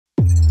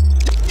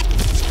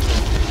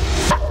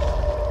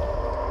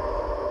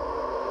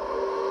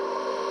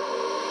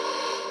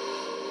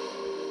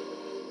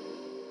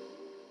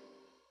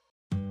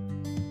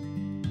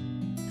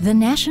The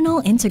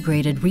National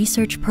Integrated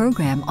Research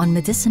Program on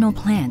Medicinal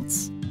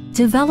Plants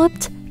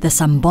developed the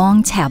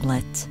Sambong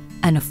Tablet,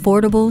 an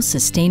affordable,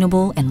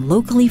 sustainable, and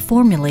locally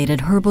formulated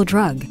herbal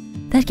drug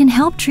that can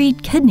help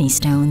treat kidney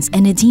stones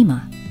and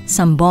edema.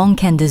 Sambong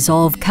can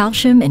dissolve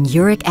calcium and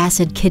uric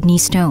acid kidney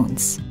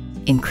stones,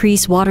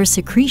 increase water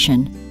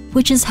secretion,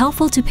 which is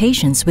helpful to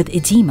patients with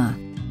edema,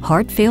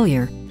 heart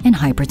failure, and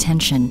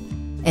hypertension,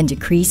 and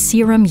decrease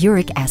serum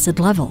uric acid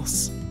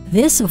levels.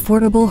 This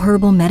affordable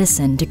herbal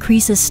medicine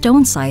decreases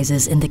stone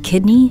sizes in the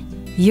kidney,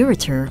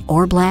 ureter,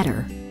 or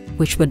bladder,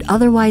 which would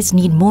otherwise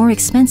need more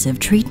expensive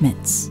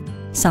treatments.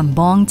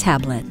 Sambong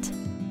Tablet.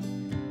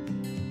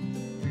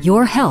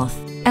 Your health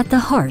at the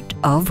heart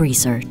of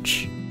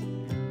research.